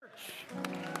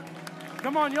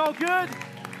Come on, y'all good?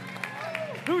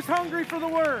 Who's hungry for the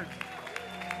word?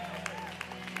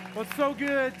 Well, it's so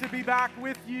good to be back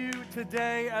with you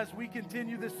today as we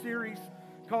continue this series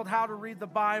called How to Read the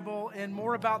Bible, and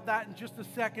more about that in just a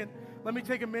second. Let me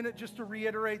take a minute just to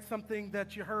reiterate something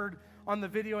that you heard on the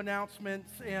video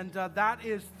announcements, and that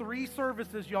is 3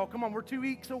 services, y'all. Come on, we're 2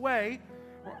 weeks away.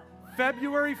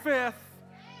 February 5th,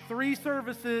 3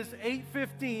 services,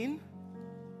 8:15.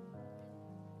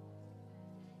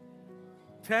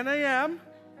 10 a.m.,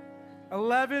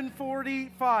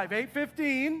 11:45,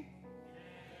 8:15,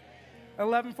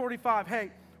 11:45.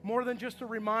 Hey, more than just a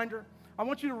reminder, I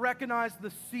want you to recognize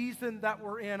the season that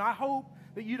we're in. I hope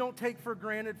that you don't take for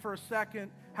granted for a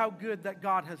second how good that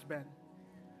God has been.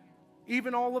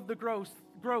 Even all of the growth,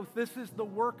 this is the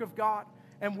work of God,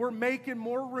 and we're making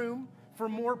more room for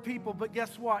more people. But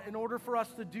guess what? In order for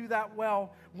us to do that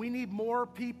well, we need more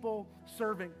people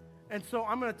serving. And so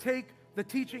I'm going to take the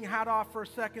teaching hat off for a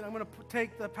second. I'm going to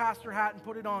take the pastor hat and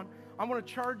put it on. I want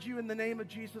to charge you in the name of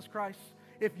Jesus Christ.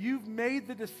 If you've made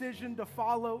the decision to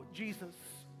follow Jesus,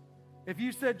 if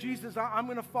you said, Jesus, I'm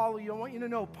going to follow you, I want you to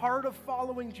know part of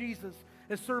following Jesus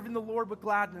is serving the Lord with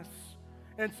gladness.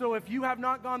 And so if you have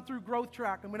not gone through Growth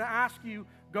Track, I'm going to ask you,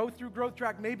 go through Growth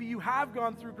Track. Maybe you have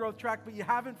gone through Growth Track, but you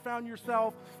haven't found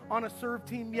yourself on a serve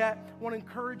team yet. I want to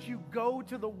encourage you, go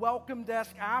to the welcome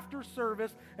desk after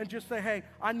service and just say, hey,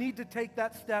 I need to take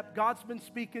that step. God's been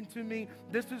speaking to me.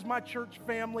 This is my church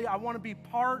family. I want to be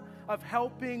part of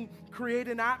helping create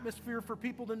an atmosphere for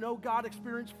people to know God,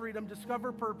 experience freedom,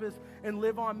 discover purpose, and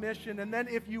live on mission. And then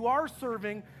if you are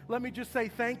serving, let me just say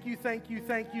thank you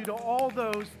to all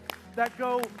those that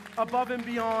go above and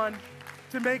beyond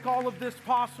to make all of this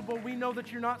possible. We know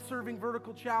that you're not serving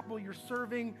Vertical Chapel, you're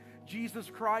serving Jesus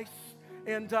Christ.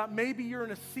 And maybe you're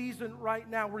in a season right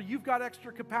now where you've got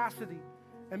extra capacity.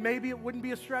 And maybe it wouldn't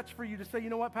be a stretch for you to say, you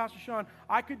know what, Pastor Shawn,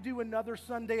 I could do another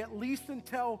Sunday at least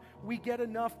until we get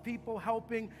enough people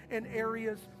helping in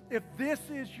areas. If this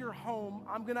is your home,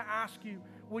 I'm going to ask you,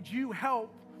 would you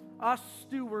help us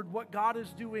steward what God is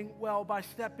doing well by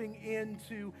stepping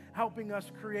into helping us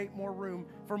create more room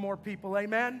for more people?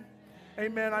 Amen?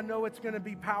 Amen. I know it's going to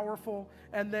be powerful.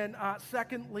 And then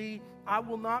secondly, I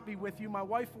will not be with you. My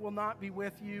wife will not be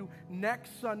with you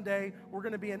next Sunday. We're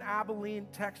going to be in Abilene,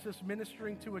 Texas,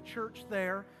 ministering to a church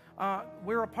there.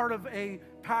 We're a part of a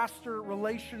pastor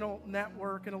relational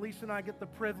network, and Elise and I get the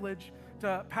privilege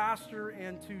to pastor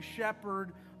and to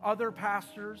shepherd other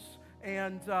pastors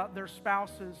and their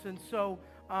spouses. And so,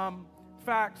 in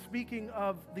fact, speaking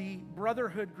of the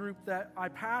brotherhood group that I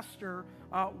pastor,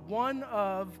 one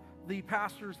of the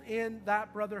pastors in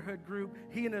that brotherhood group,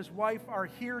 he and his wife are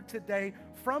here today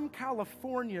from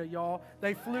California, y'all.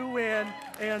 They flew in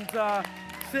and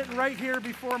sitting right here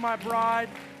before my bride.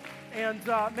 And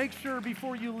make sure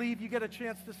before you leave, you get a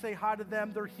chance to say hi to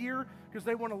them. They're here because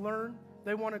they want to learn.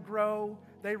 They want to grow.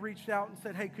 They reached out and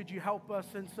said, hey, could you help us?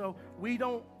 And so we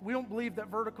don't believe that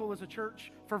Vertical is a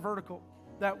church for vertical,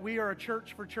 that we are a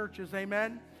church for churches.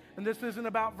 Amen? And this isn't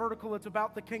about vertical, it's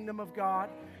about the kingdom of God.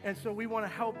 And so we want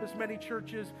to help as many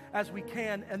churches as we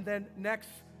can. And then next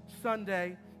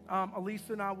Sunday,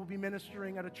 Elisa and I will be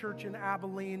ministering at a church in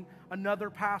Abilene. Another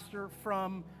pastor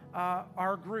from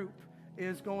our group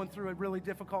is going through a really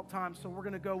difficult time. So we're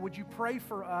going to go. Would you pray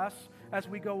for us as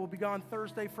we go? We'll be gone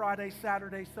Thursday, Friday,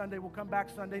 Saturday, Sunday. We'll come back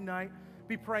Sunday night.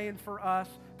 Be praying for us.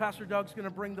 Pastor Doug's going to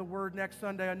bring the word next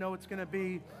Sunday. I know it's going to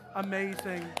be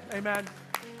amazing. Amen.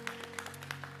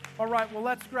 All right, well,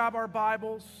 let's grab our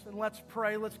Bibles and let's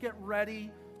pray. Let's get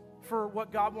ready for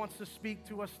what God wants to speak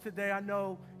to us today. I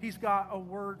know He's got a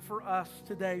word for us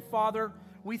today. Father,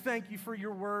 we thank you for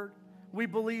your word. We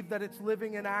believe that it's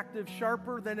living and active,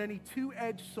 sharper than any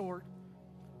two-edged sword.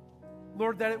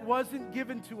 Lord, that it wasn't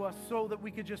given to us so that we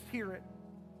could just hear it,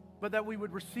 but that we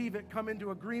would receive it, come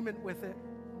into agreement with it,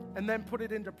 and then put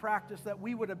it into practice, that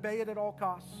we would obey it at all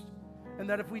costs. And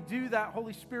that if we do that,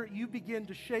 Holy Spirit, you begin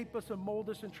to shape us and mold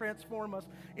us and transform us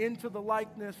into the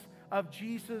likeness of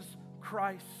Jesus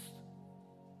Christ.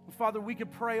 And Father, we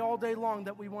could pray all day long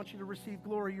that we want you to receive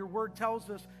glory. Your word tells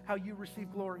us how you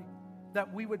receive glory,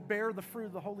 that we would bear the fruit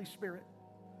of the Holy Spirit.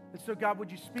 And so, God,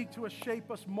 would you speak to us, shape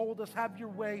us, mold us, have your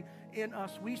way in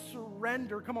us. We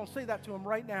surrender. Come on, say that to him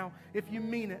right now if you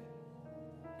mean it.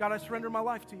 God, I surrender my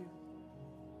life to you.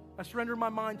 I surrender my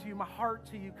mind to you, my heart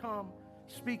to you. Come.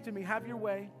 Speak to me. Have your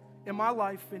way in my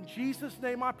life. In Jesus'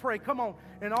 name I pray. Come on.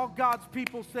 And all God's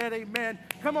people said amen.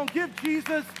 Come on. Give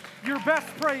Jesus your best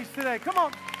praise today. Come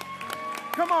on.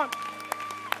 Come on.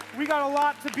 We got a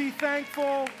lot to be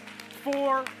thankful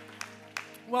for.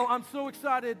 Well, I'm so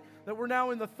excited that we're now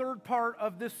in the third part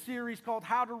of this series called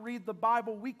How to Read the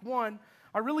Bible. Week 1,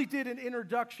 I really did an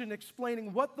introduction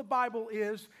explaining what the Bible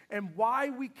is and why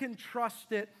we can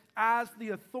trust it as the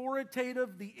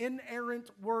authoritative, the inerrant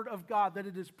Word of God, that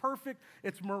it is perfect,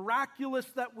 it's miraculous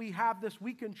that we have this.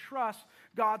 We can trust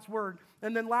God's Word.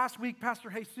 And then last week, Pastor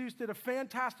Jesus did a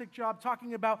fantastic job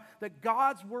talking about that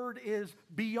God's Word is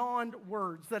beyond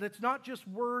words, that it's not just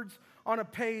words on a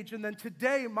page. And then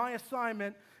today, my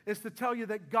assignment is to tell you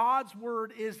that God's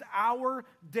Word is our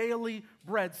daily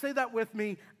bread. Say that with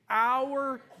me,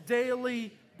 our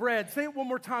daily bread. Say it one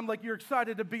more time like you're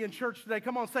excited to be in church today.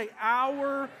 Come on, say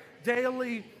our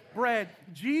daily bread.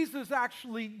 Jesus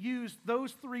actually used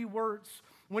those 3 words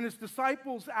when his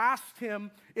disciples asked him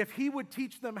if he would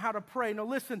teach them how to pray. Now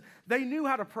listen, they knew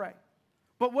how to pray.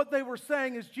 But what they were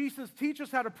saying is, Jesus, teach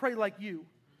us how to pray like you.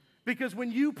 Because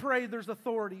when you pray, there's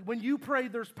authority. When you pray,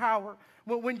 there's power.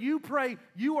 When you pray,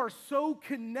 you are so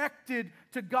connected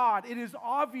to God. It is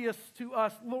obvious to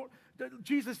us, Lord,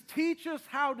 Jesus, teach us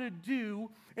how to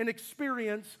do and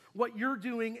experience what you're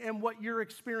doing and what you're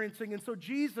experiencing. And so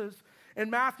Jesus in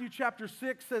Matthew chapter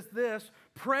 6 says this,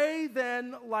 pray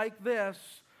then like this,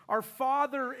 our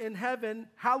Father in heaven,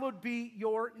 hallowed be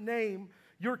your name.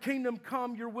 Your kingdom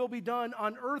come, your will be done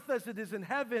on earth as it is in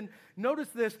heaven. Notice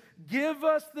this, give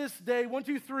us this day, 1,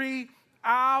 2, 3,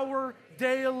 our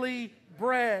daily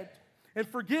bread. And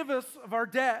forgive us of our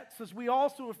debts as we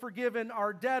also have forgiven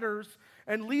our debtors.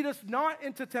 And lead us not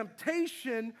into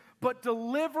temptation, but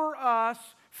deliver us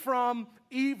from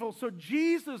evil. So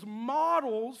Jesus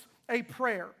models a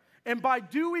prayer. And by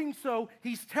doing so,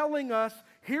 he's telling us,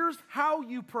 here's how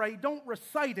you pray. Don't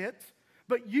recite it,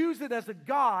 but use it as a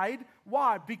guide.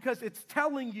 Why? Because it's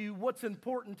telling you what's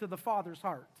important to the Father's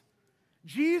heart.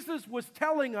 Jesus was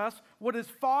telling us what his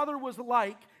Father was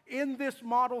like in this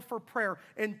model for prayer.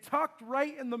 And tucked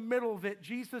right in the middle of it,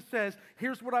 Jesus says,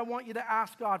 here's what I want you to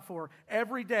ask God for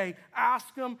every day.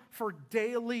 Ask him for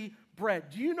daily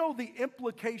bread. Do you know the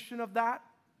implication of that?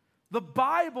 The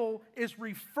Bible is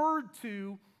referred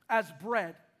to as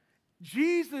bread.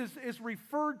 Jesus is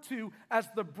referred to as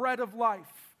the bread of life.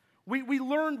 We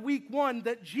learned week 1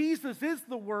 that Jesus is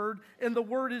the Word and the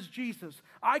Word is Jesus.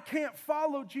 I can't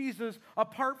follow Jesus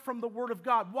apart from the Word of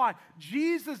God. Why?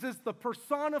 Jesus is the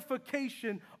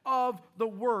personification of the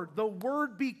Word. The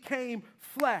Word became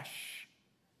flesh.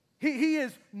 He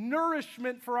is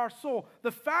nourishment for our soul.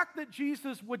 The fact that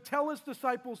Jesus would tell his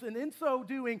disciples, and in so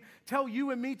doing, tell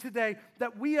you and me today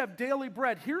that we have daily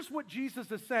bread. Here's what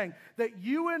Jesus is saying, that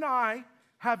you and I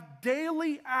have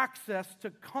daily access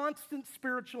to constant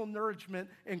spiritual nourishment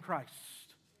in Christ.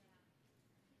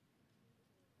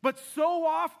 But so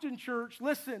often, church,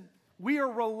 listen, we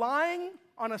are relying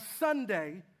on a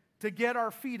Sunday to get our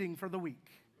feeding for the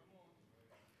week.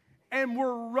 And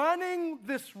we're running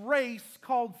this race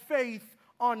called faith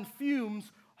on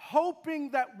fumes,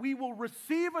 hoping that we will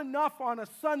receive enough on a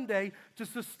Sunday to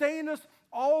sustain us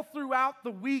all throughout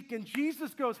the week. And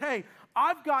Jesus goes, hey,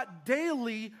 I've got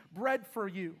daily bread for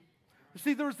you. You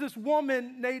see, there was this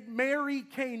woman named Mary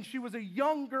Kane. She was a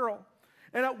young girl.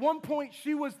 And at one point,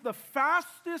 she was the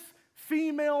fastest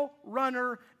female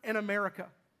runner in America.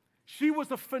 She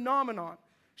was a phenomenon.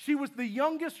 She was the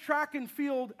youngest track and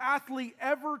field athlete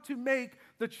ever to make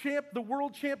the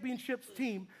World Championships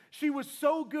team. She was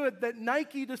so good that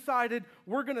Nike decided,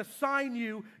 we're going to sign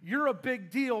you. You're a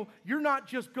big deal. You're not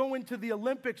just going to the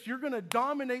Olympics. You're going to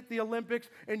dominate the Olympics,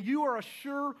 and you are a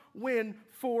sure win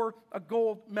for a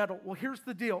gold medal. Well, here's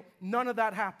the deal. None of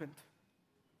that happened.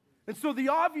 And so the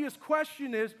obvious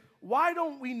question is, why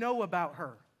don't we know about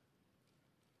her?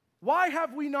 Why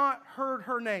have we not heard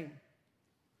her name?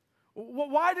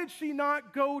 Why did she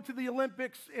not go to the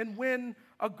Olympics and win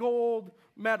a gold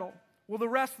medal? Well, the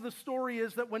rest of the story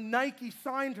is that when Nike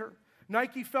signed her,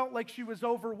 Nike felt like she was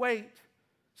overweight.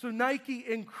 So Nike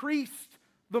increased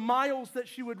the miles that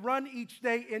she would run each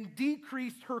day and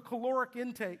decreased her caloric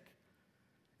intake.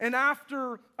 And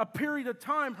after a period of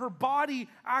time, her body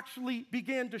actually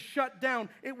began to shut down.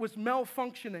 It was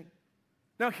malfunctioning.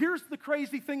 Now, here's the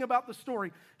crazy thing about the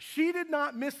story. She did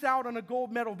not miss out on a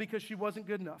gold medal because she wasn't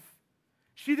good enough.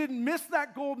 She didn't miss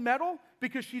that gold medal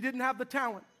because she didn't have the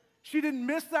talent. She didn't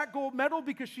miss that gold medal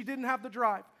because she didn't have the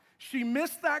drive. She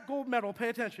missed that gold medal, pay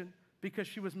attention, because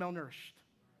she was malnourished.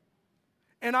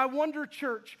 And I wonder,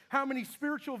 church, how many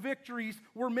spiritual victories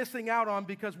we're missing out on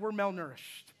because we're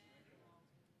malnourished.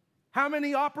 How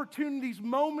many opportunities,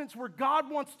 moments where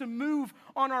God wants to move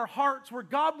on our hearts, where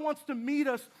God wants to meet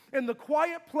us in the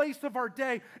quiet place of our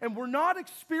day, and we're not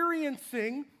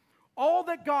experiencing all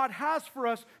that God has for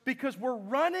us because we're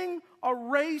running a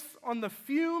race on the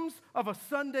fumes of a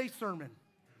Sunday sermon.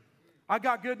 I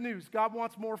got good news. God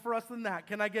wants more for us than that.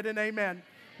 Can I get an amen?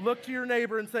 Look to your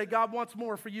neighbor and say, God wants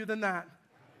more for you than that.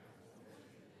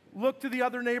 Look to the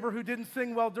other neighbor who didn't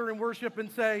sing well during worship and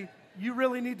say, you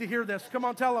really need to hear this. Come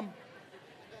on, tell them.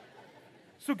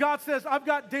 So God says, I've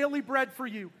got daily bread for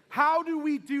you. How do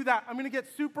we do that? I'm going to get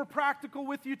super practical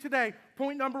with you today.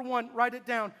 Point number one, write it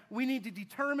down. We need to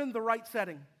determine the right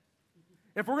setting.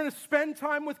 If we're going to spend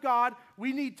time with God,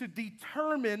 we need to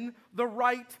determine the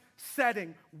right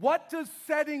setting. What does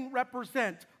setting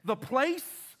represent? The place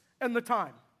and the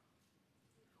time.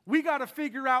 We got to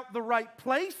figure out the right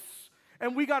place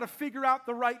and we got to figure out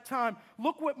the right time.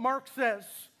 Look what Mark says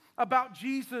about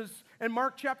Jesus in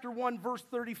Mark chapter 1, verse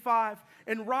 35.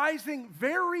 And rising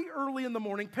very early in the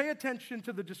morning, pay attention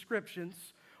to the descriptions.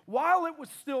 While it was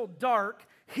still dark,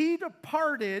 he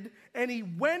departed and he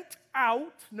went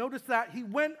out. Notice that, he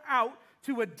went out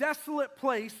to a desolate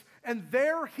place and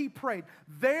there he prayed.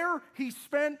 There he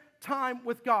spent time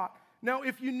with God. Now,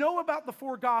 if you know about the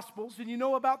four Gospels and you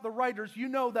know about the writers, you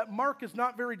know that Mark is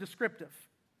not very descriptive.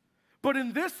 But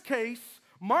in this case,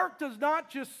 Mark does not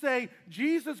just say,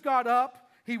 Jesus got up,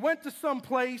 he went to some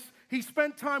place, he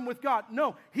spent time with God.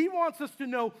 No, he wants us to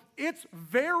know it's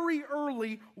very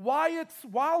early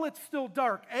while it's still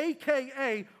dark,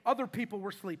 a.k.a. other people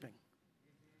were sleeping.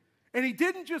 And he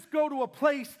didn't just go to a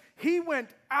place, he went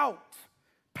out,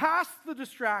 past the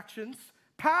distractions,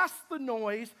 past the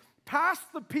noise, past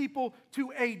the people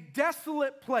to a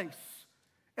desolate place.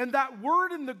 And that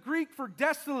word in the Greek for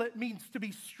desolate means to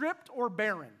be stripped or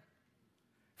barren.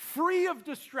 Free of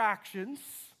distractions,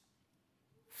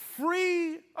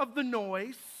 free of the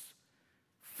noise,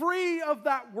 free of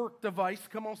that work device,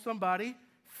 come on somebody,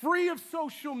 free of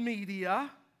social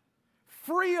media,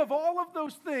 free of all of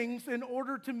those things in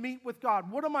order to meet with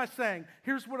God. What am I saying?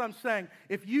 Here's what I'm saying.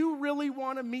 If you really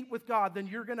want to meet with God, then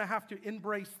you're going to have to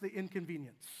embrace the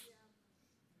inconvenience.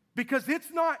 Because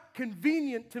it's not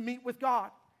convenient to meet with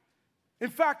God. In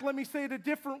fact, let me say it a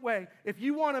different way. If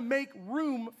you want to make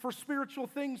room for spiritual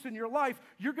things in your life,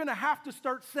 you're going to have to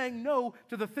start saying no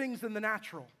to the things in the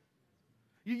natural.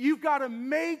 You've got to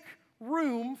make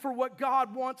room for what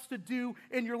God wants to do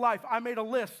in your life. I made a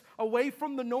list. Away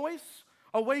from the noise,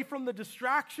 away from the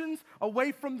distractions,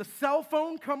 away from the cell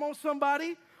phone, come on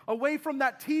somebody, away from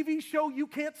that TV show you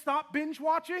can't stop binge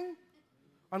watching,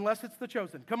 unless it's The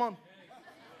Chosen. Come on.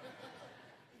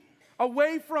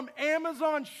 Away from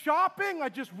Amazon shopping, I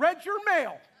just read your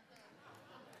mail.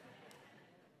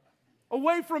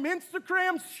 Away from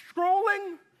Instagram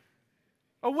scrolling,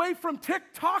 away from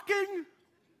TikToking,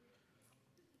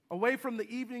 away from the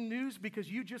evening news because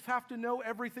you just have to know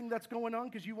everything that's going on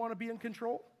because you want to be in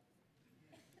control.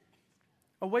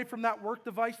 Away from that work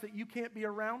device that you can't be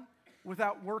around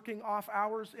without working off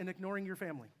hours and ignoring your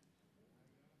family.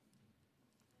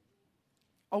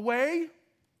 Away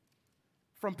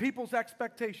from people's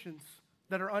expectations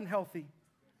that are unhealthy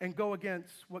and go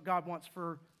against what God wants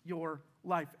for your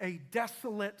life. A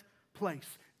desolate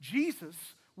place. Jesus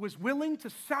was willing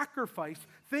to sacrifice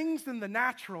things in the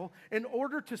natural in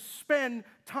order to spend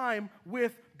time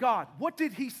with God. What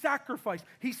did he sacrifice?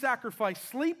 He sacrificed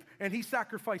sleep and he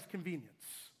sacrificed convenience.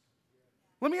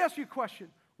 Let me ask you a question.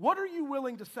 What are you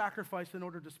willing to sacrifice in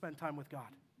order to spend time with God?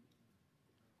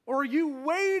 Or are you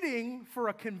waiting for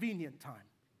a convenient time?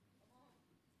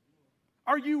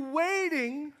 Are you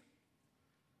waiting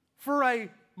for a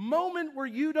moment where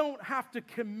you don't have to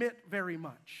commit very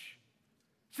much?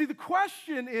 See, the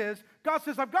question is, God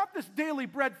says, I've got this daily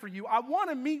bread for you. I want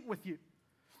to meet with you.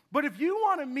 But if you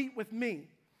want to meet with me,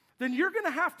 then you're going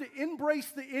to have to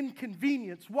embrace the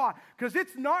inconvenience. Why? Because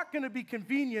it's not going to be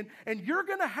convenient, and you're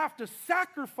going to have to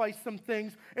sacrifice some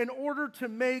things in order to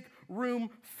make room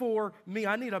for me.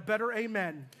 I need a better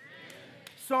amen.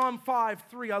 Psalm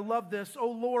 5:3, I love this.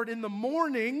 Oh Lord, in the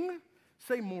morning,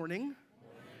 say morning,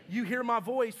 you hear my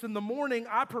voice. In the morning,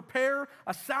 I prepare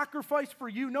a sacrifice for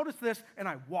you. Notice this, and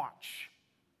I watch.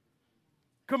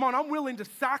 Come on, I'm willing to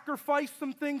sacrifice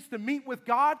some things to meet with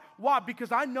God. Why?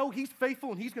 Because I know he's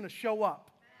faithful and he's going to show up.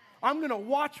 I'm going to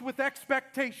watch with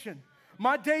expectation.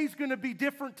 My day's going to be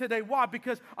different today. Why?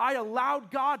 Because I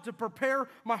allowed God to prepare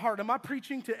my heart. Am I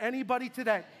preaching to anybody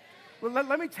today? Well,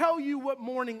 let me tell you what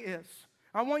morning is.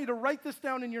 I want you to write this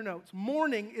down in your notes.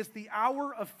 Morning is the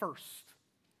hour of first.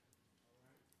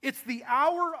 It's the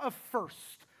hour of first.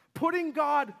 Putting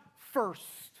God first.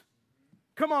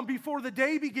 Come on, before the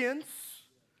day begins,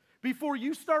 before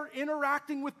you start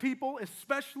interacting with people,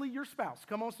 especially your spouse.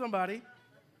 Come on, somebody.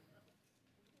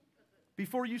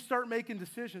 Before you start making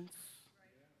decisions,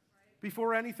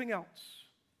 before anything else,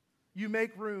 you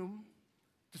make room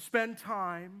to spend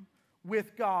time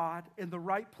with God in the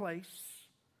right place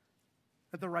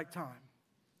at the right time.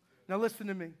 Now listen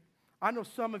to me. I know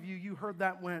some of you, you heard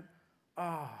that and went,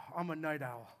 oh, I'm a night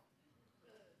owl.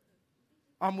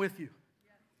 I'm with you.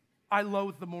 I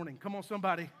loathe the morning. Come on,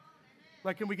 somebody.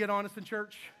 Like, can we get honest in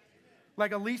church?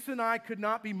 Like, Elisa and I could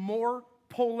not be more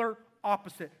polar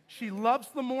opposite. She loves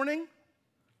the morning.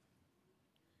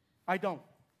 I don't.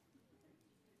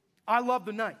 I love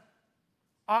the night.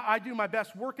 I do my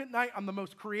best work at night. I'm the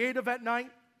most creative at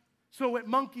night. So it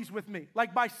monkeys with me.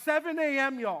 Like by 7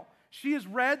 a.m., y'all, she has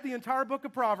read the entire book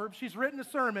of Proverbs. She's written a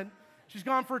sermon. She's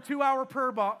gone for a 2-hour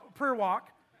prayer walk.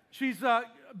 She's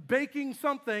baking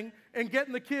something and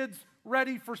getting the kids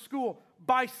ready for school.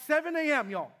 By 7 a.m.,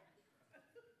 y'all,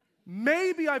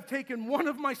 maybe I've taken one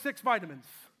of my 6 vitamins.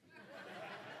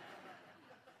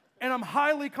 And I'm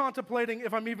highly contemplating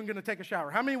if I'm even going to take a shower.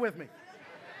 How many with me?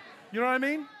 You know what I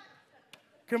mean?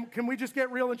 Can we just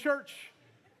get real in church?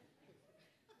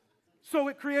 So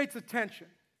it creates a tension,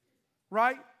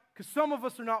 right? Because some of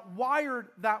us are not wired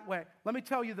that way. Let me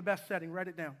tell you the best setting. Write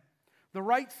it down. The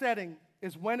right setting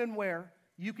is when and where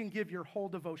you can give your whole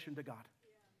devotion to God.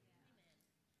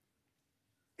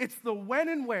 It's the when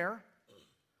and where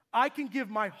I can give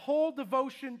my whole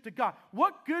devotion to God.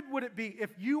 What good would it be if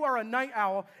you are a night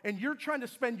owl and you're trying to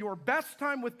spend your best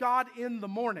time with God in the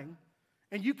morning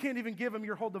and you can't even give Him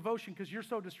your whole devotion because you're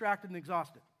so distracted and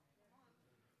exhausted?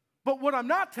 But what I'm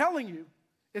not telling you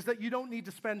is that you don't need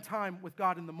to spend time with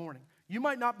God in the morning. You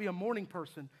might not be a morning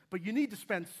person, but you need to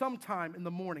spend some time in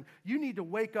the morning. You need to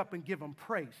wake up and give Him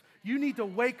praise. You need to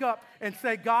wake up and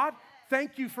say, God,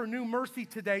 thank you for new mercy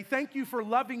today. Thank you for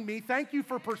loving me. Thank you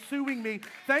for pursuing me.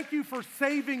 Thank you for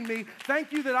saving me.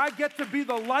 Thank you that I get to be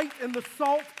the light and the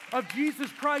salt of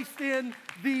Jesus Christ in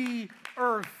the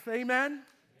earth. Amen?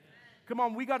 Come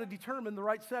on, we got to determine the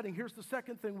right setting. Here's the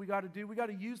second thing we got to do. We got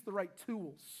to use the right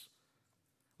tools.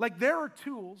 Like there are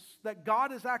tools that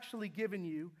God has actually given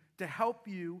you to help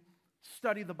you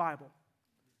study the Bible.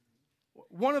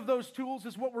 One of those tools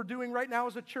is what we're doing right now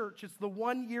as a church. It's the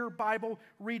 1-year Bible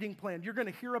reading plan. You're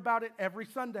going to hear about it every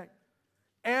Sunday.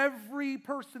 Every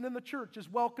person in the church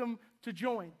is welcome to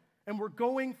join. And we're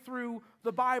going through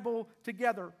the Bible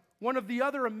together. One of the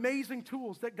other amazing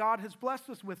tools that God has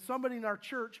blessed us with, somebody in our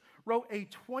church wrote a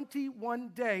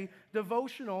 21-day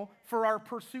devotional for our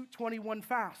Pursuit 21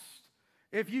 fast.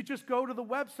 If you just go to the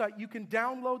website, you can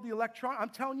download the electronic.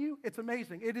 I'm telling you, it's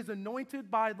amazing. It is anointed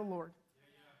by the Lord.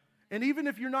 And even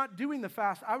if you're not doing the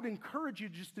fast, I would encourage you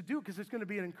just to do it because it's going to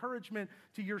be an encouragement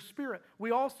to your spirit.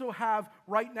 We also have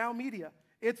Right Now Media.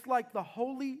 It's like the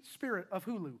Holy Spirit of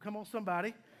Hulu. Come on,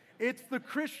 somebody. It's the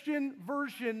Christian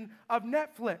version of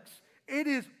Netflix. It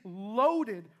is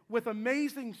loaded with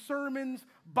amazing sermons,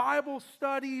 Bible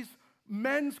studies,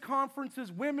 men's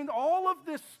conferences, women, all of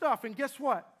this stuff. And guess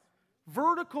what?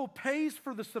 Vertical pays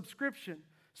for the subscription.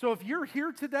 So if you're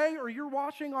here today or you're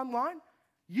watching online,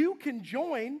 you can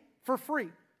join for free.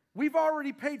 We've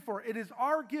already paid for it. It is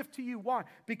our gift to you. Why?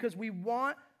 Because we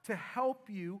want to help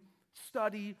you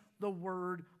study the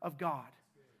Word of God.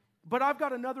 But I've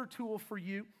got another tool for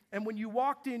you. And when you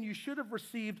walked in, you should have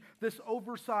received this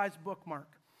oversized bookmark.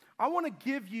 I want to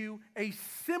give you a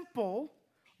simple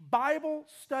Bible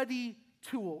study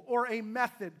tool or a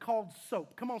method called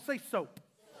SOAP. Come on, say SOAP.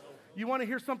 You want to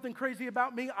hear something crazy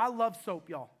about me? I love soap,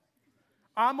 y'all.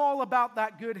 I'm all about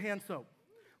that good hand soap.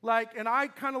 And I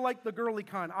kind of like the girly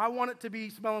kind. I want it to be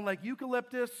smelling like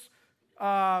eucalyptus,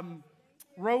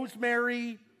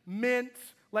 rosemary, mint.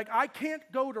 I can't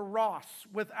go to Ross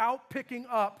without picking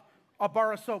up a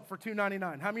bar of soap for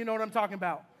 $2.99. How many know what I'm talking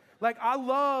about? I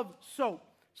love soap.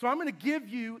 So I'm going to give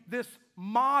you this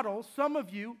model. Some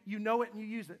of you, you know it and you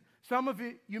use it. Some of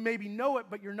you maybe know it,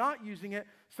 but you're not using it.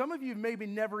 Some of you maybe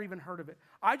never even heard of it.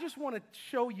 I just want to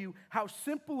show you how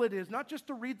simple it is, not just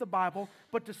to read the Bible,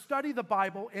 but to study the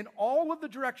Bible. And all of the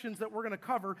directions that we're going to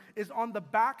cover is on the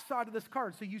back side of this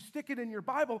card. So you stick it in your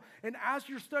Bible, and as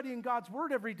you're studying God's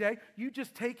Word every day, you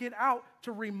just take it out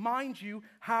to remind you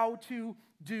how to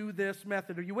do this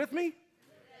method. Are you with me?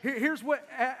 Here's what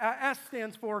S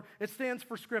stands for. It stands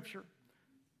for Scripture.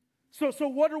 So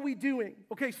what are we doing?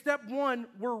 Okay, step 1,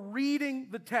 we're reading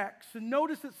the text. And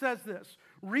notice it says this.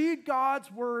 Read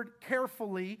God's Word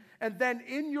carefully, and then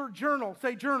in your journal,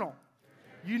 say journal.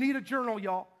 You need a journal,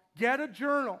 y'all. Get a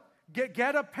journal.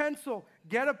 Get a pencil.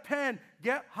 Get a pen.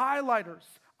 Get highlighters.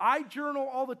 I journal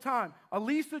all the time.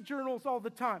 Elisa journals all the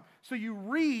time. So you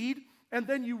read, and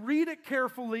then you read it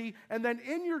carefully, and then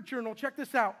in your journal, check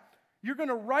this out. You're going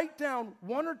to write down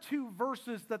 1 or 2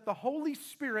 verses that the Holy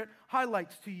Spirit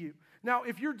highlights to you. Now,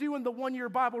 if you're doing the 1-year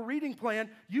Bible reading plan,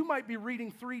 you might be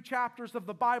reading 3 chapters of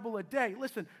the Bible a day.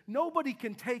 Listen, nobody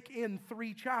can take in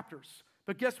 3 chapters.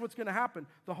 But guess what's going to happen?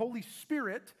 The Holy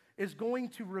Spirit is going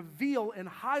to reveal and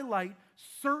highlight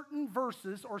certain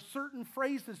verses or certain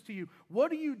phrases to you.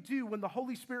 What do you do when the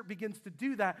Holy Spirit begins to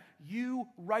do that? You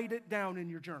write it down in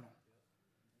your journal.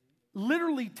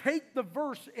 Literally take the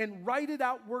verse and write it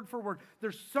out word for word.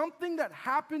 There's something that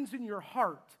happens in your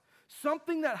heart,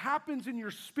 something that happens in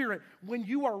your spirit when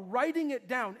you are writing it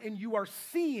down and you are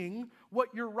seeing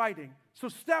what you're writing. So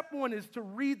step one is to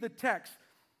read the text.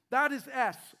 That is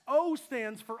S. O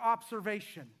stands for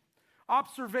observation.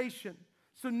 Observation.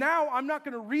 So now I'm not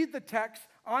going to read the text.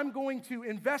 I'm going to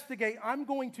investigate. I'm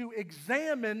going to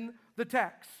examine the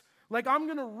text. Like I'm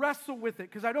going to wrestle with it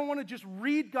because I don't want to just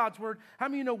read God's word. How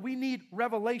many of you know we need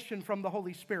revelation from the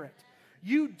Holy Spirit?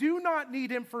 You do not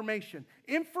need information.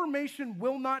 Information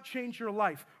will not change your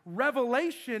life.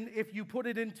 Revelation, if you put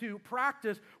it into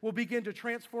practice, will begin to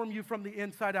transform you from the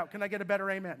inside out. Can I get a better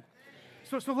amen?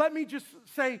 So let me just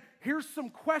say, here's some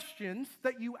questions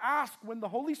that you ask when the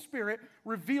Holy Spirit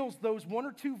reveals those one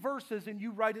or two verses and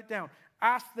you write it down.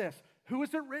 Ask this: who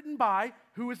is it written by?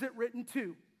 Who is it written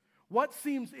to? What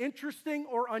seems interesting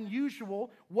or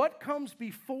unusual? What comes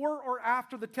before or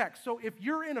after the text? So if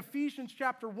you're in Ephesians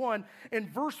chapter 1 and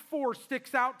verse 4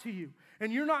 sticks out to you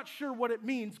and you're not sure what it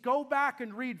means, go back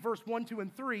and read verse 1, 2,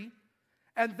 and 3,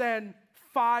 and then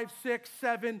 5, 6,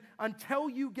 7, until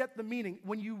you get the meaning.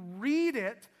 When you read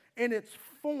it in its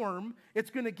form, it's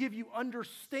going to give you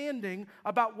understanding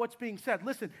about what's being said.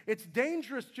 Listen, it's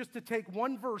dangerous just to take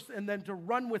one verse and then to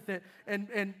run with it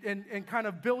and kind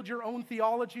of build your own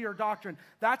theology or doctrine.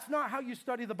 That's not how you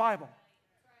study the Bible.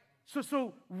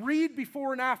 So read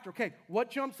before and after. Okay, what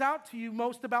jumps out to you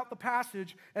most about the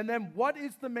passage? And then what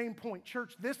is the main point?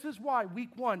 Church, this is why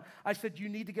week 1, I said you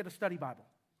need to get a study Bible.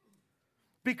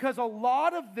 Because a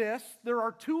lot of this, there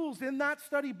are tools in that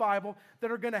study Bible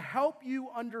that are going to help you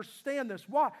understand this.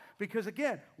 Why? Because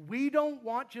again, we don't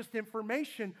want just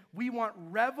information. We want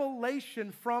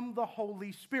revelation from the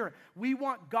Holy Spirit. We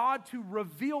want God to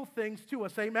reveal things to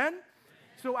us. Amen?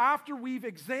 So after we've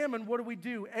examined, what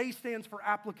do? A stands for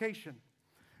application.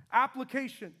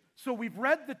 Application. So we've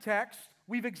read the text.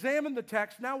 We've examined the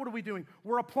text. Now what are we doing?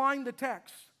 We're applying the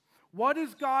text. What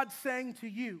is God saying to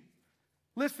you?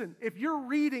 Listen, if you're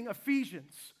reading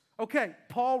Ephesians, okay,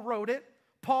 Paul wrote it.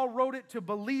 Paul wrote it to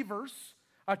believers,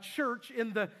 a church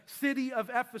in the city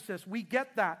of Ephesus. We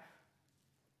get that.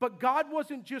 But God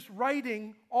wasn't just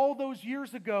writing all those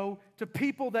years ago to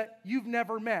people that you've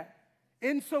never met.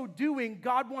 In so doing,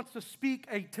 God wants to speak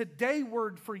a today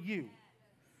word for you.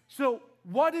 So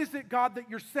what is it, God, that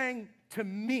you're saying to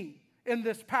me in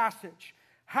this passage?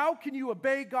 How can you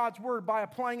obey God's word by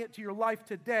applying it to your life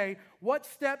today? What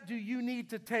step do you need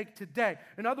to take today?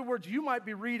 In other words, you might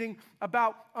be reading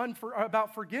about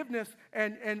forgiveness,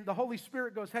 and the Holy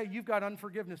Spirit goes, hey, you've got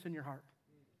unforgiveness in your heart.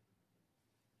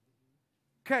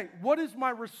 Okay, what is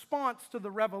my response to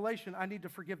the revelation? I need to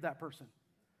forgive that person.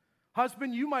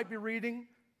 Husband, you might be reading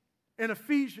in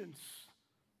Ephesians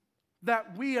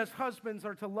that we as husbands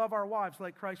are to love our wives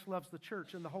like Christ loves the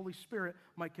church, and the Holy Spirit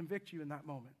might convict you in that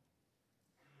moment.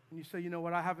 And you say, you know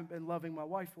what, I haven't been loving my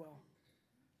wife well.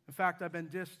 In fact, I've been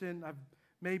distant. I've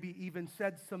maybe even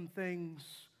said some things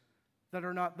that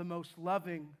are not the most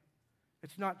loving.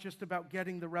 It's not just about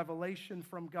getting the revelation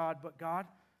from God, but God,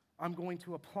 I'm going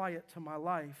to apply it to my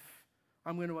life.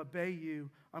 I'm going to obey you.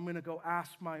 I'm going to go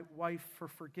ask my wife for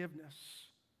forgiveness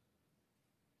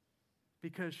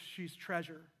because she's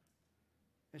treasure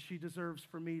and she deserves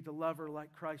for me to love her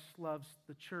like Christ loves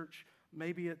the church.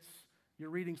 Maybe it's you're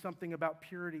reading something about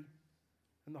purity,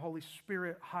 and the Holy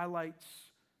Spirit highlights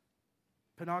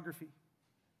pornography,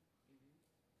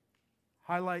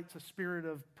 highlights a spirit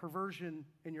of perversion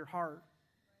in your heart.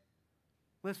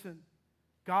 Listen,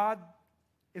 God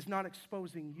is not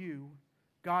exposing you.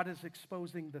 God is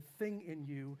exposing the thing in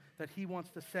you that He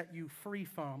wants to set you free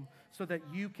from so that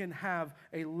you can have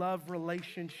a love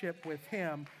relationship with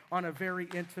Him on a very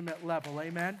intimate level.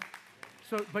 Amen?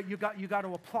 But you got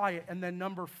to apply it. And then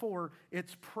number 4,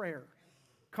 it's prayer.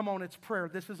 Come on, it's prayer.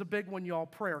 This is a big one, y'all,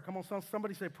 prayer. Come on,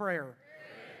 somebody say prayer.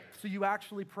 So you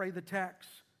actually pray the text.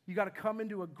 You got to come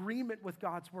into agreement with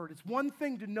God's word. It's one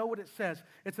thing to know what it says.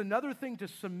 It's another thing to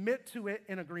submit to it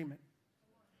in agreement.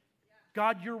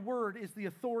 God, your word is the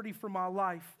authority for my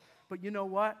life. But you know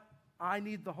what? I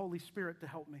need the Holy Spirit to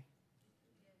help me.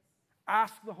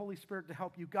 Ask the Holy Spirit to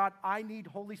help you. God, I need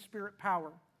Holy Spirit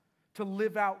power to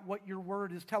live out what your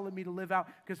word is telling me to live out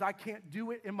because I can't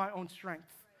do it in my own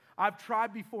strength. I've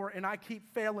tried before and I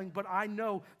keep failing, but I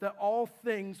know that all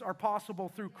things are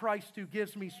possible through Christ who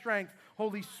gives me strength.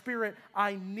 Holy Spirit,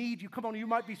 I need you. Come on, you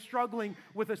might be struggling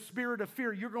with a spirit of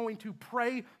fear. You're going to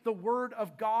pray the word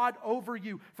of God over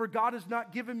you. For God has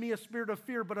not given me a spirit of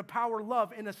fear, but a power,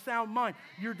 love, and a sound mind.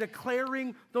 You're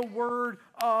declaring the word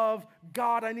of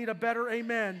God. I need a better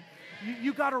amen.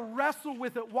 You got to wrestle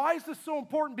with it. Why is this so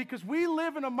important? Because we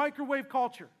live in a microwave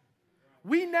culture.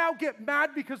 We now get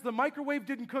mad because the microwave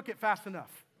didn't cook it fast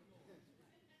enough.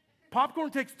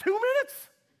 Popcorn takes 2 minutes?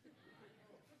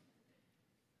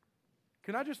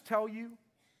 Can I just tell you,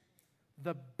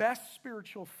 the best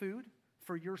spiritual food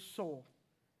for your soul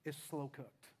is slow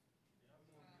cooked.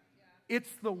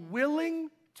 It's the willing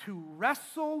to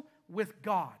wrestle with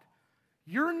God.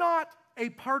 You're not a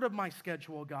part of my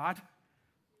schedule, God.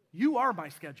 You are my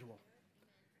schedule.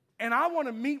 And I want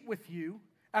to meet with you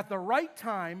at the right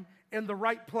time in the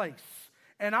right place.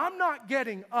 And I'm not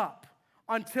getting up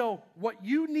until what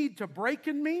you need to break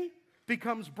in me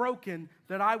becomes broken,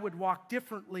 that I would walk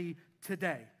differently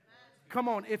today. Come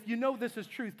on, if you know this is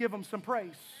truth, give them some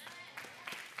praise.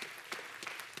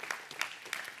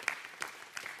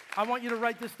 I want you to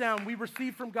write this down. We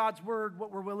receive from God's word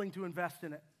what we're willing to invest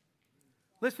in it.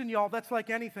 Listen, y'all, that's like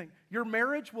anything. Your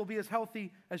marriage will be as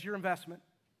healthy as your investment.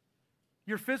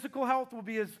 Your physical health will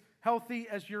be as healthy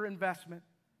as your investment.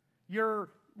 Your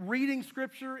reading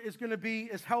scripture is going to be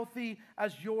as healthy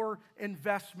as your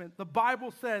investment. The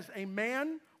Bible says a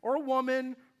man or a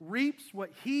woman reaps what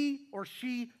he or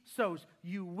she sows.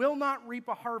 You will not reap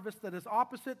a harvest that is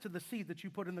opposite to the seed that you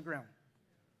put in the ground.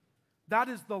 That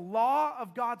is the law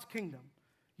of God's kingdom.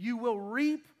 You will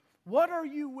reap. What are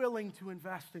you willing to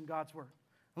invest in God's word?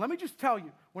 Let me just tell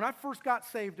you, when I first got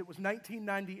saved, it was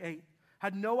 1998.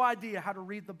 Had no idea how to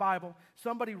read the Bible.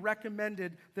 Somebody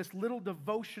recommended this little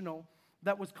devotional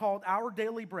that was called Our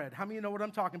Daily Bread. How many of you know what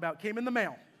I'm talking about? Came in the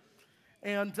mail.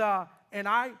 And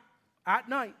I, at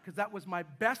night, because that was my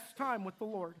best time with the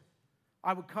Lord,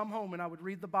 I would come home and I would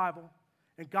read the Bible,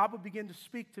 and God would begin to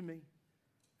speak to me.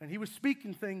 And he was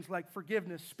speaking things like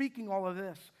forgiveness, speaking all of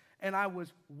this. And I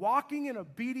was walking in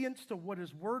obedience to what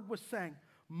his word was saying.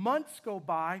 Months go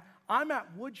by. I'm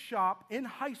at woodshop in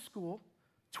high school,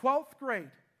 12th grade.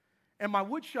 And my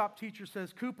woodshop teacher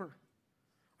says, Cooper,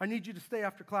 I need you to stay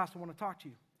after class. I want to talk to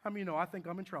you. How many of you know I think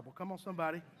I'm in trouble? Come on,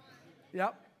 somebody.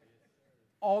 Yep.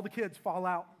 All the kids fall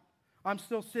out. I'm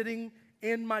still sitting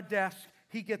in my desk.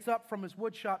 He gets up from his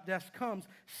woodshop desk, comes,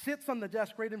 sits on the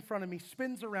desk right in front of me,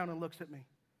 spins around and looks at me.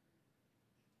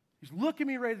 He's looking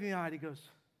me right in the eye. He goes,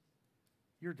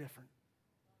 you're different.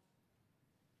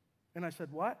 And I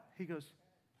said, what? He goes,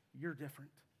 you're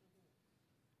different.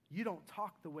 You don't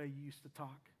talk the way you used to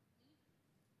talk.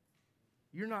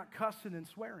 You're not cussing and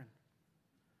swearing.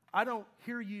 I don't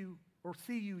hear you or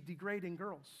see you degrading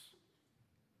girls.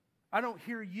 I don't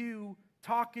hear you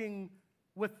talking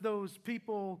with those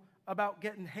people about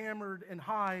getting hammered and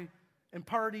high and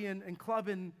partying and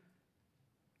clubbing.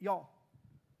 Y'all,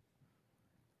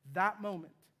 that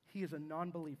moment, he is a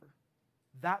non-believer.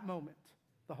 That moment,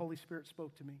 the Holy Spirit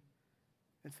spoke to me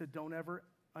and said, don't ever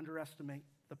underestimate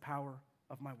the power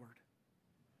of my word.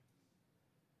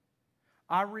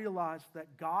 I realized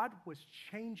that God was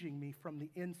changing me from the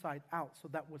inside out. So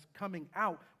that was coming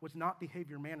out was not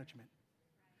behavior management.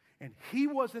 And he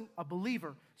wasn't a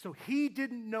believer, so he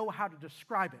didn't know how to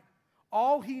describe it.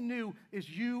 All he knew is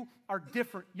you are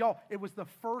different. Y'all, it was the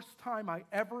first time I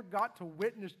ever got to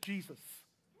witness Jesus.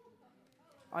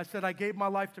 I said, I gave my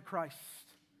life to Christ.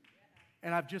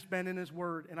 And I've just been in his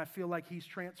word, and I feel like he's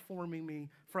transforming me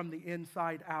from the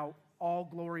inside out. All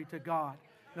glory to God.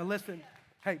 Now listen,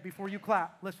 hey, before you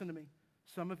clap, listen to me.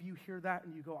 Some of you hear that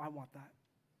and you go, I want that.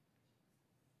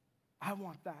 I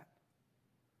want that.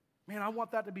 Man, I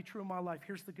want that to be true in my life.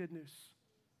 Here's the good news.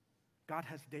 God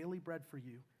has daily bread for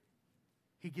you.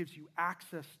 He gives you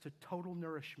access to total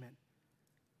nourishment.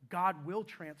 God will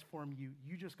transform you.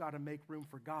 You just got to make room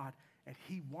for God. And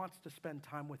he wants to spend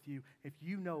time with you. If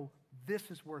you know this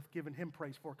is worth giving him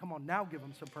praise for, come on, now give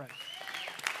him some praise.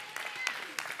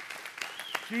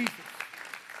 Jesus.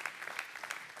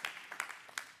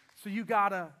 So you got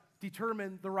to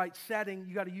determine the right setting.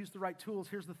 You got to use the right tools.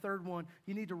 Here's the third one.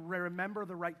 You need to remember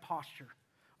the right posture.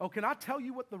 Oh, can I tell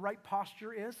you what the right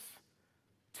posture is?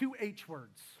 2 H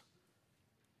words.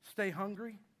 Stay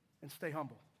hungry and stay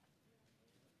humble.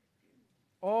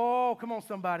 Oh, come on,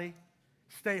 somebody.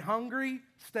 Stay hungry,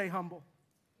 stay humble.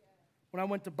 When I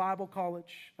went to Bible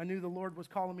college, I knew the Lord was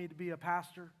calling me to be a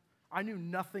pastor. I knew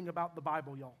nothing about the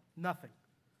Bible, y'all. Nothing.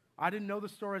 I didn't know the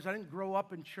stories. I didn't grow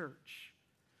up in church.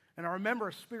 And I remember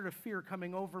a spirit of fear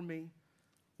coming over me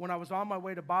when I was on my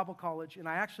way to Bible college, and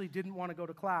I actually didn't want to go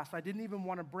to class. I didn't even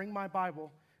want to bring my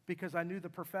Bible because I knew the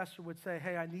professor would say,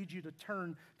 hey, I need you to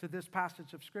turn to this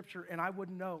passage of Scripture, and I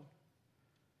wouldn't know.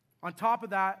 On top of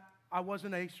that, I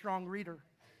wasn't a strong reader,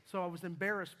 so I was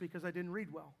embarrassed because I didn't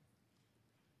read well.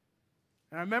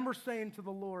 And I remember saying to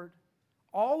the Lord,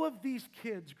 all of these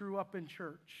kids grew up in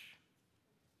church.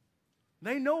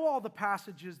 They know all the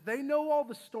passages. They know all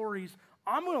the stories.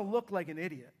 I'm going to look like an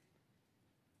idiot.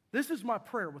 This is my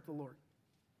prayer with the Lord.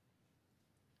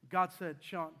 God said,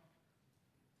 Shawn,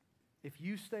 if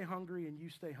you stay hungry and you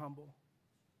stay humble,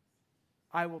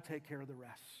 I will take care of the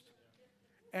rest.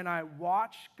 And I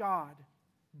watched God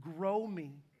grow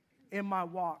me in my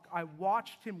walk. I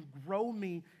watched him grow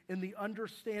me in the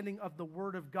understanding of the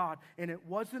Word of God. And it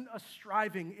wasn't a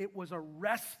striving, it was a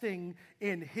resting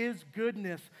in his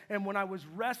goodness. And when I was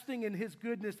resting in his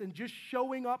goodness and just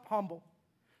showing up humble,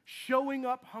 showing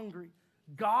up hungry,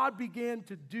 God began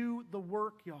to do the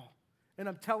work, y'all. And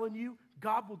I'm telling you,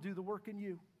 God will do the work in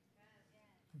you.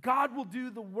 God will do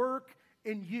the work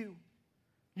in you.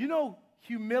 You know,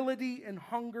 humility and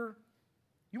hunger,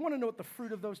 you want to know what the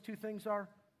fruit of those two things are?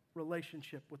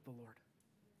 Relationship with the Lord.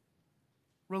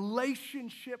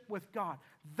 Relationship with God.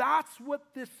 That's what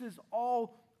this is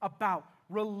all about.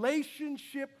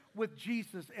 Relationship with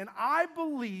Jesus. And I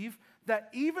believe that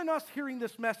even us hearing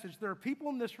this message, there are people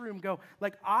in this room go,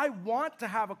 like, I want to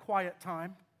have a quiet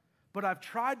time, but I've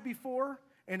tried before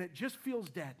and it just feels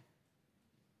dead.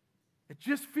 It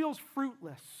just feels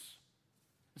fruitless.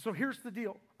 So here's the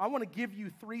deal. I want to give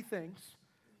you 3 things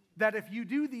that if you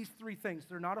do these 3 things,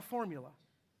 they're not a formula.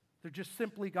 They're just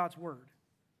simply God's Word.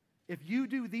 If you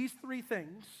do these 3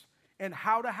 things and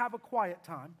how to have a quiet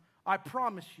time, I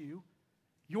promise you,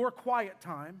 your quiet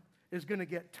time is going to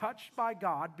get touched by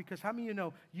God, because how many of you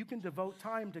know you can devote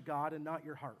time to God and not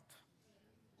your heart?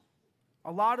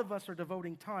 A lot of us are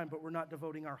devoting time, but we're not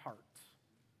devoting our heart.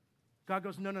 God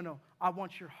goes, no. I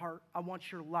want your heart. I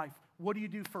want your life. What do you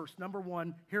do first? Number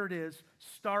 1, here it is.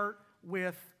 Start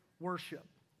with worship.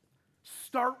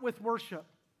 Start with worship.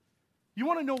 You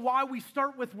want to know why we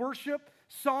start with worship?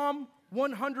 Psalm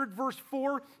 100 verse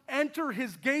 4, enter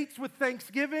his gates with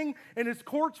thanksgiving and his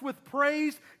courts with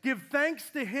praise. Give thanks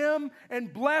to him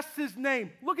and bless his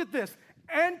name. Look at this.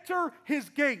 Enter his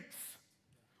gates.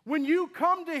 When you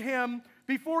come to him,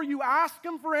 before you ask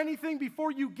him for anything,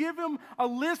 before you give him a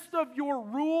list of your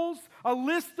rules, a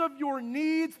list of your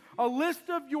needs, a list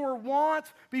of your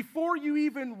wants, before you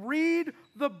even read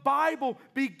the Bible,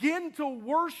 begin to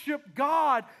worship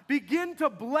God. Begin to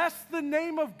bless the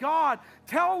name of God.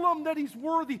 Tell him that he's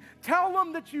worthy. Tell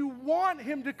him that you want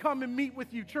him to come and meet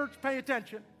with you. Church, pay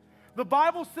attention. The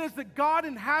Bible says that God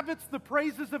inhabits the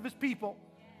praises of his people.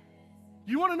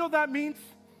 You want to know what that means?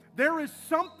 There is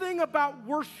something about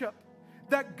worship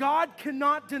that God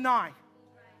cannot deny.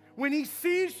 When he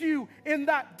sees you in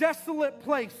that desolate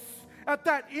place, at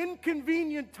that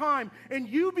inconvenient time, and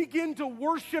you begin to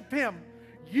worship him,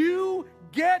 you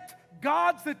get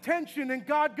God's attention, and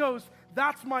God goes,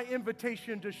 that's my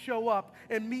invitation to show up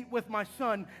and meet with my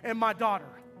son and my daughter.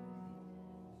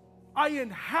 I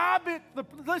inhabit the,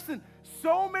 listen,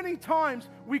 so many times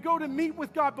we go to meet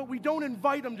with God, but we don't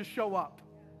invite him to show up.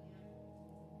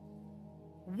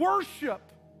 Worship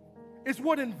is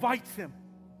what invites him.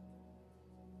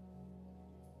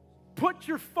 Put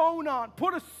your phone on,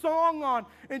 put a song on,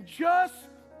 and just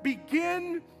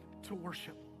begin to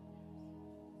worship.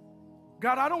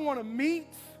 God, I don't want to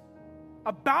meet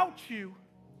about you.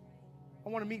 I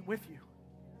want to meet with you.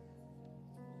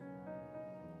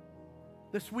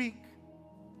 This week,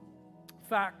 in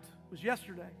fact, it was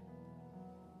yesterday,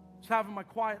 I was having my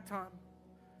quiet time,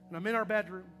 and I'm in our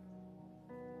bedroom,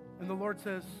 and the Lord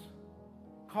says,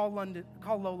 call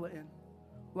Lola in.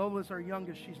 Lola's our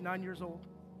youngest. She's 9 years old.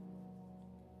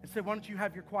 And said, why don't you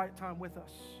have your quiet time with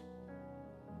us?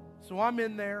 So I'm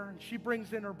in there, and she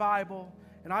brings in her Bible,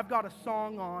 and I've got a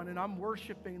song on, and I'm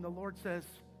worshiping. And the Lord says,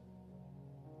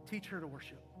 teach her to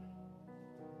worship.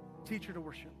 Teach her to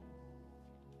worship.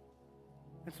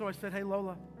 And so I said, hey,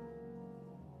 Lola,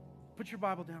 put your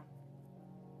Bible down.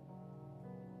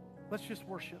 Let's just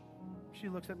worship. She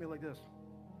looks at me like this.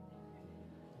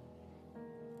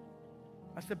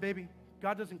 I said, baby,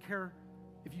 God doesn't care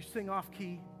if you sing off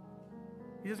key.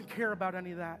 He doesn't care about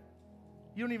any of that.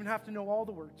 You don't even have to know all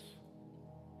the words.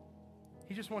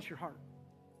 He just wants your heart.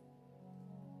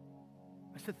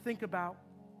 I said, think about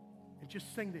and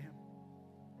just sing to him.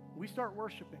 We start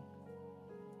worshiping.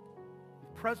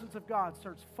 The presence of God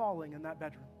starts falling in that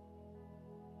bedroom.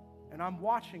 And I'm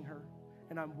watching her,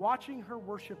 and I'm watching her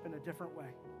worship in a different way.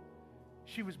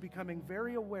 She was becoming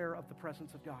very aware of the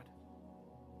presence of God.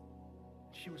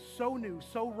 She was so new,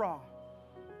 so raw.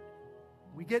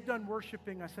 We get done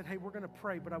worshiping. I said, hey, we're going to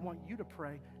pray, but I want you to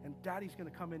pray, and Daddy's going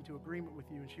to come into agreement with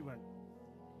you. And she went.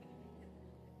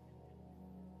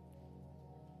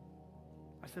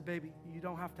 I said, baby, you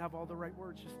don't have to have all the right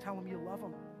words. Just tell him you love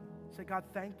him. Say, God,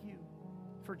 thank you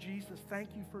for Jesus. Thank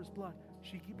you for his blood.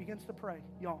 She begins to pray.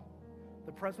 Y'all,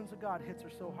 the presence of God hits her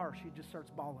so hard, she just starts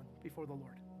bawling before the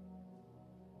Lord.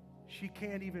 She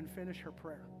can't even finish her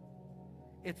prayer.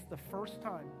 It's the first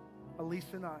time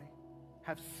Elise and I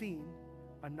have seen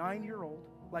a 9-year-old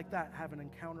like that have an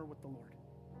encounter with the Lord.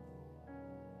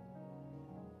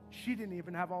 She didn't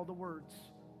even have all the words.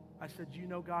 I said, you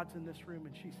know God's in this room?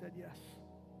 And she said, yes.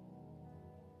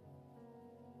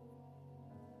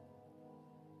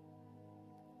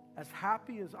 As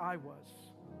happy as I was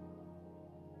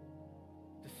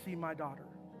to see my daughter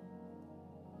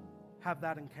have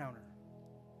that encounter,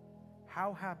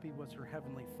 how happy was her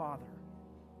Heavenly Father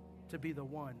to be the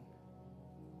one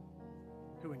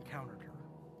who encountered her?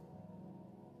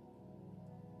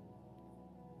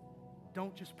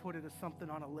 Don't just put it as something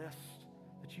on a list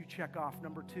that you check off.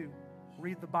 Number 2,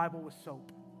 read the Bible with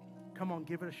soap. Come on,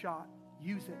 give it a shot.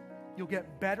 Use it. You'll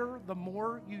get better the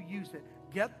more you use it.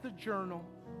 Get the journal.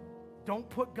 Don't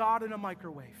put God in a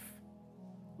microwave.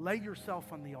 Lay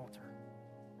yourself on the altar.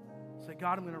 Say,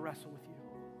 God, I'm going to wrestle with you.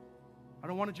 I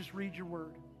don't want to just read your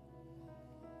word.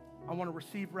 I want to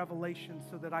receive revelation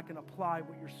so that I can apply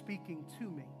what you're speaking to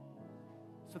me,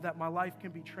 so that my life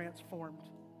can be transformed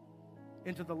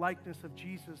into the likeness of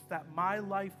Jesus, that my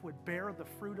life would bear the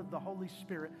fruit of the Holy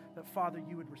Spirit, that, Father,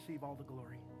 you would receive all the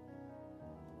glory.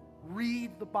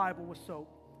 Read the Bible with soap.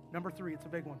 Number 3, it's a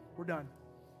big one. We're done.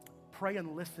 Pray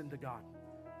and listen to God.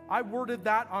 I worded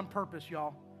that on purpose,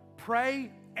 y'all.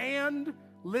 Pray and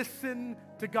listen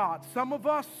to God. Some of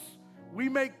us, we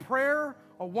make prayer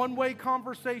a one-way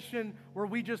conversation where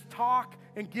we just talk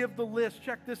and give the list.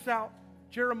 Check this out.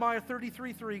 Jeremiah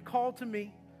 33:3, call to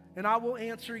me and I will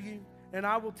answer you, and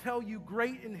I will tell you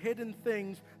great and hidden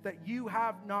things that you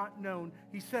have not known.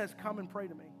 He says, come and pray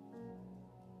to me.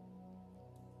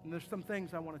 And there's some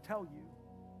things I want to tell you.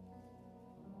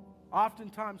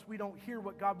 Oftentimes we don't hear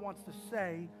what God wants to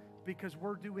say because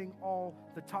we're doing all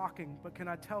the talking. But can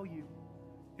I tell you,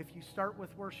 if you start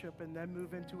with worship and then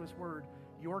move into his word,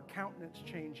 your countenance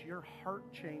changes, your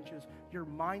heart changes, your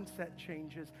mindset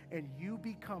changes, and you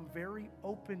become very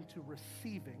open to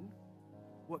receiving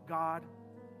what God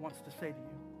wants to say to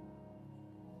you.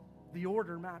 The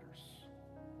order matters.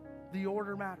 The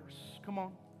order matters. Come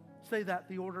on, say that.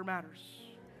 The order matters.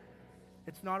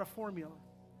 It's not a formula.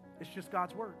 It's just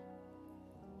God's word.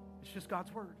 It's just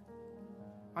God's word.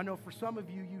 I know for some of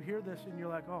you, you hear this and you're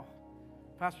like, oh,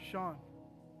 Pastor Shawn,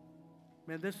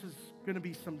 man, this is going to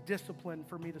be some discipline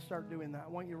for me to start doing that. I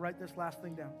want you to write this last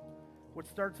thing down. What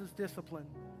starts as discipline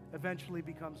eventually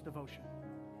becomes devotion.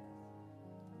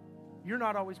 You're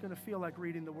not always going to feel like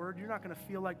reading the word. You're not going to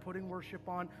feel like putting worship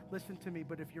on. Listen to me,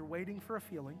 but if you're waiting for a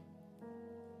feeling,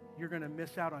 you're going to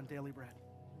miss out on daily bread.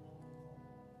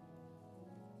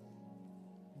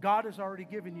 God has already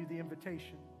given you the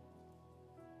invitation.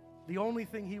 The only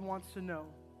thing he wants to know,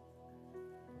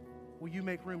 will you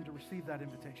make room to receive that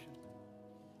invitation?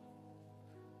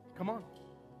 Come on.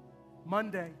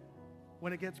 Monday,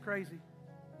 when it gets crazy.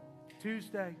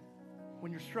 Tuesday,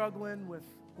 when you're struggling with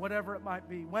whatever it might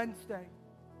be. Wednesday,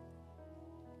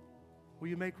 will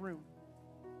you make room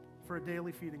for a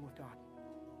daily feeding with God?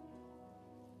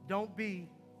 Don't be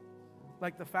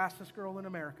like the fastest girl in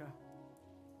America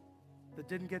that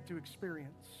didn't get to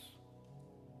experience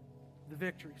the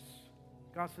victories.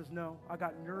 God says, no, I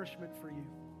got nourishment for you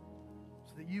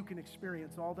so that you can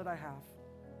experience all that I have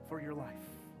for your life.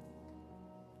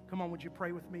 Come on, would you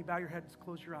pray with me? Bow your heads,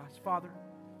 close your eyes. Father,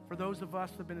 for those of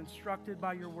us who have been instructed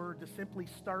by your word to simply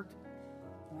start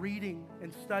reading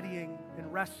and studying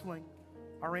and wrestling,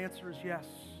 our answer is yes.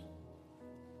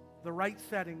 The right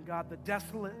setting, God, the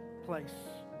desolate place.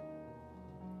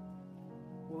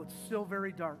 Well, it's still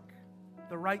very dark.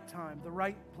 The right time, the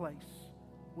right place,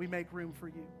 we make room for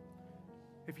you.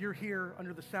 If you're here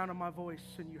under the sound of my voice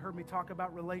and you heard me talk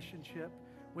about relationship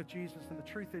with Jesus, and the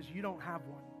truth is you don't have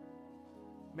one.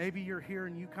 Maybe you're here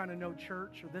and you kind of know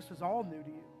church, or this is all new to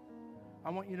you.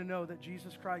 I want you to know that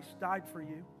Jesus Christ died for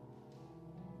you,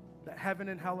 that heaven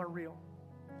and hell are real,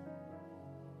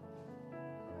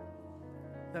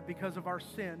 that because of our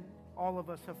sin, all of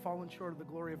us have fallen short of the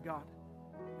glory of God,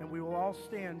 and we will all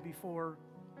stand before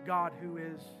God, who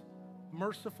is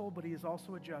merciful, but he is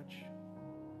also a judge.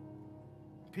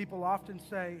 People often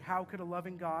say, how could a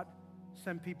loving God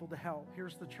send people to hell?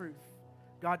 Here's the truth.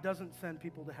 God doesn't send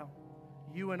people to hell.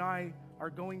 You and I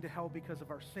are going to hell because of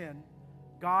our sin,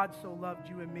 God so loved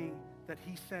you and me that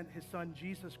he sent his son,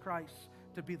 Jesus Christ,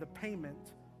 to be the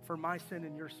payment for my sin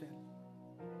and your sin,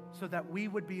 so that we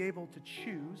would be able to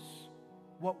choose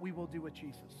what we will do with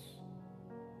Jesus.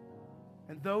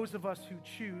 And those of us who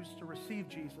choose to receive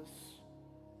Jesus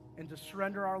and to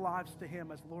surrender our lives to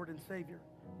him as Lord and Savior,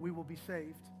 we will be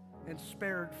saved and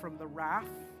spared from the wrath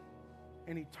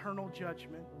and eternal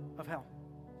judgment of hell.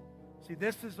 See,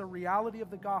 this is a reality of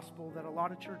the gospel that a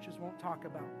lot of churches won't talk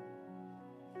about.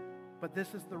 But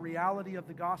this is the reality of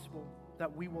the gospel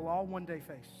that we will all one day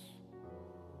face.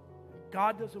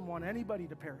 God doesn't want anybody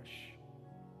to perish.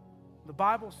 The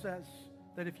Bible says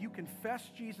that if you confess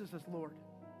Jesus as Lord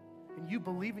and you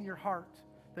believe in your heart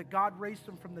that God raised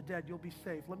him from the dead, you'll be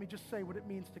saved. Let me just say what it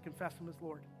means to confess him as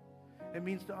Lord. It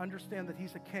means to understand that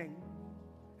he's a king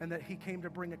and that he came to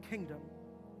bring a kingdom.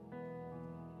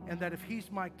 And that if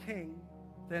he's my king,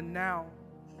 then now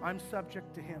I'm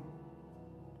subject to him.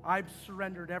 I've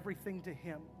surrendered everything to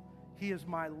him. He is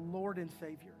my Lord and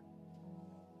Savior.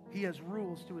 He has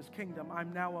rules to his kingdom.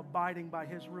 I'm now abiding by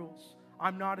his rules.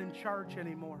 I'm not in charge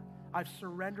anymore. I've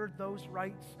surrendered those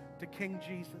rights to King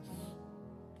Jesus.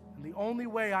 And the only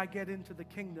way I get into the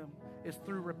kingdom is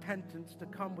through repentance, to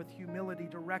come with humility,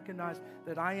 to recognize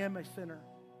that I am a sinner.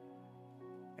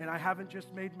 And I haven't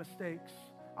just made mistakes.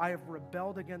 I have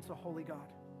rebelled against a holy God.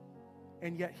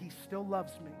 And yet he still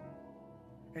loves me.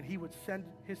 And he would send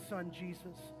his son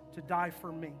Jesus to die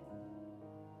for me.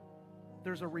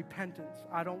 There's a repentance.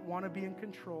 I don't want to be in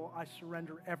control. I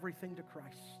surrender everything to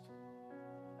Christ.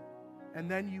 And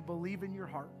then you believe in your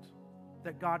heart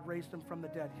that God raised him from the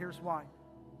dead. Here's why.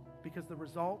 Because the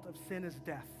result of sin is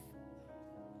death.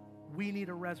 We need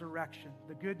a resurrection.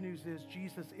 The good news is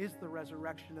Jesus is the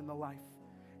resurrection and the life.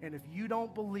 And if you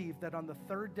don't believe that on the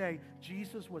third day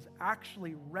Jesus was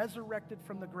actually resurrected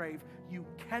from the grave, you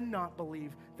cannot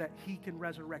believe that he can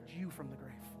resurrect you from the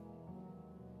grave.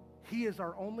 He is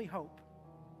our only hope.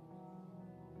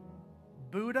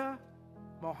 Buddha,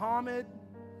 Muhammad,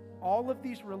 all of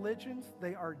these religions,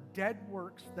 they are dead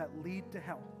works that lead to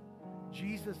hell.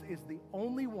 Jesus is the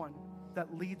only one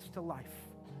that leads to life.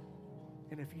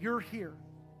 And if you're here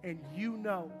and you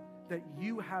know that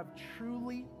you have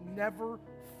truly never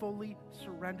fully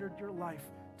surrendered your life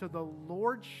to the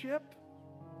lordship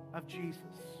of Jesus,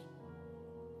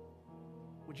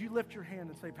 would you lift your hand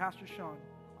and say, Pastor Shawn,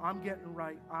 I'm getting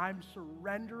right. I'm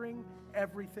surrendering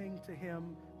everything to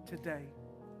him today.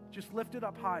 Just lift it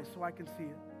up high so I can see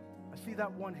it. I see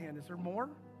that one hand. Is there more?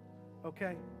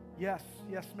 Okay. Yes.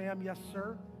 Yes, ma'am. Yes,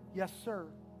 sir. Yes, sir.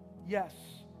 Yes.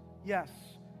 Yes.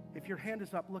 If your hand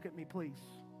is up, look at me, please.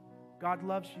 God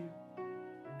loves you.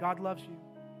 God loves you.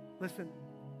 Listen,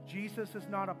 Jesus is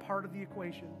not a part of the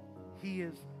equation. He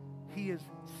is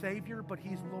Savior, but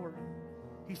he's Lord.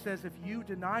 He says, if you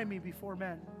deny me before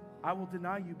men, I will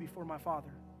deny you before my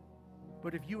Father.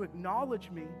 But if you acknowledge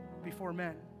me before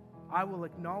men, I will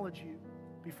acknowledge you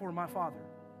before my Father.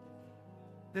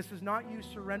 This is not you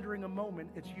surrendering a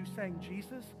moment. It's you saying,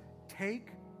 Jesus,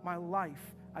 take my life.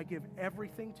 I give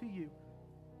everything to you.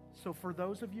 So for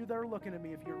those of you that are looking at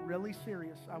me, if you're really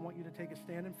serious, I want you to take a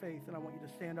stand in faith, and I want you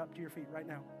to stand up to your feet right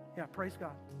now. Yeah, praise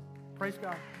God. Praise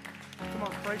God. Come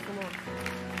on, praise the Lord.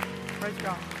 Praise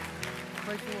God.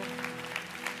 Praise the Lord.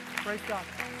 Praise God.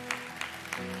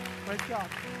 Praise God.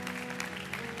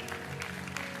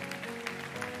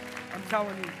 I'm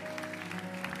telling you.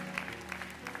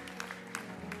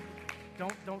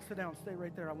 Don't sit down. Stay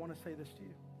right there. I want to say this to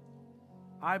you.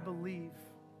 I believe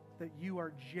that you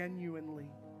are genuinely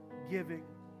giving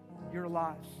your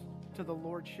lives to the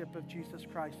lordship of Jesus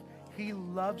Christ. He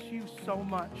loves you so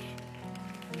much.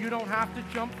 You don't have to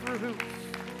jump through hoops.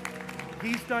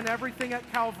 He's done everything at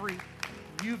Calvary.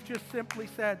 You've just simply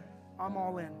said, I'm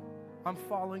all in. I'm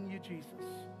following you, Jesus.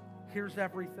 Here's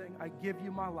everything. I give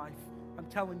you my life. I'm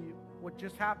telling you, what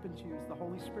just happened to you is the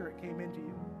Holy Spirit came into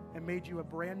you and made you a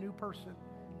brand new person.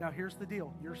 Now here's the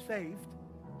deal. You're saved,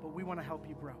 but we want to help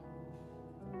you grow.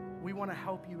 We want to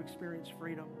help you experience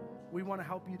freedom. We want to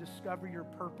help you discover your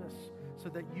purpose so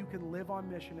that you can live on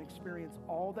mission and experience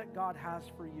all that God has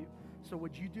for you. So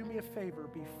would you do me a favor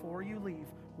before you leave?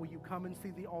 Will you come and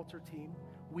see the altar team?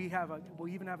 We'll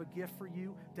even have a gift for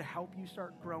you to help you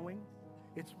start growing.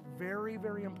 It's very,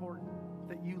 very important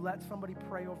that you let somebody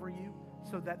pray over you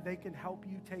so that they can help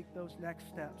you take those next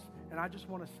steps. And I just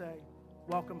want to say,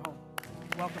 welcome home.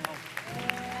 Welcome home.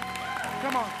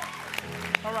 Come on.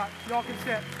 All right, y'all can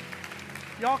sit.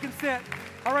 Y'all can sit.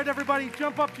 All right, everybody,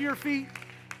 jump up to your feet.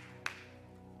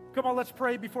 Come on, let's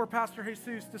pray before Pastor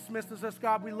Jesus dismisses us.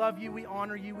 God, we love you. We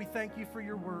honor you. We thank you for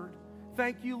your word.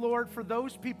 Thank you, Lord, for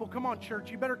those people. Come on,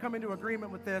 church, you better come into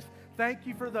agreement with this. Thank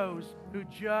you for those who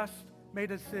just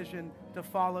made a decision to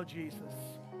follow Jesus.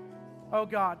 Oh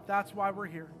God, that's why we're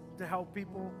here, to help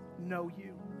people know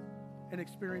you and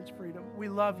experience freedom. We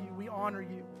love you. We honor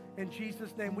you. In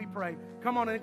Jesus' name we pray. Come on in.